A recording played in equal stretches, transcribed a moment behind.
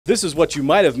This is what you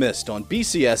might have missed on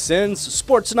BCSN's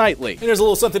Sports Nightly. And here's a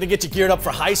little something to get you geared up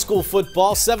for high school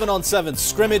football. 7-on-7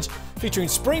 scrimmage featuring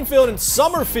Springfield and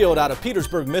Summerfield out of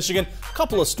Petersburg, Michigan. A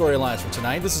couple of storylines for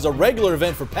tonight. This is a regular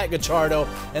event for Pat Gachardo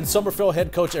and Summerfield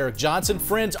head coach Eric Johnson.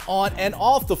 Friends on and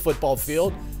off the football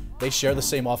field. They share the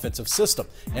same offensive system.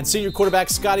 And senior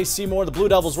quarterback Scotty Seymour, the Blue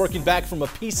Devils, working back from a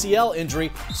PCL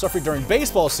injury suffered during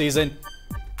baseball season.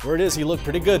 Word is he looked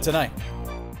pretty good tonight.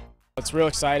 It's real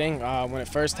exciting. When it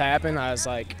first happened, I was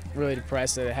really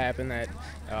depressed that it happened, that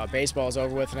baseball is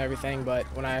over with and everything. But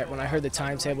when I heard the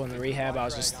timetable and the rehab, I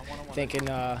was just thinking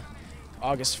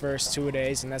August 1st, 2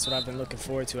 days, and that's what I've been looking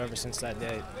forward to ever since that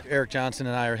day. Eric Johnson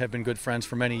and I have been good friends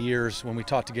for many years when we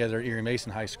taught together at Erie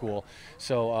Mason High School.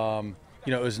 So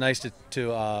you know, it was nice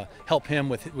to help him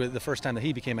with the first time that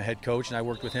he became a head coach, and I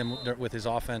worked with him with his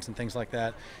offense and things like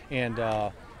that. And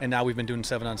now we've been doing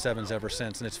 7-on-7s ever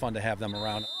since, and it's fun to have them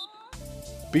around.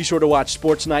 Be sure to watch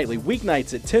Sports Nightly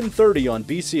weeknights at 10:30 on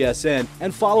BCSN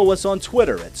and follow us on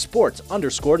Twitter at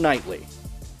sports_nightly.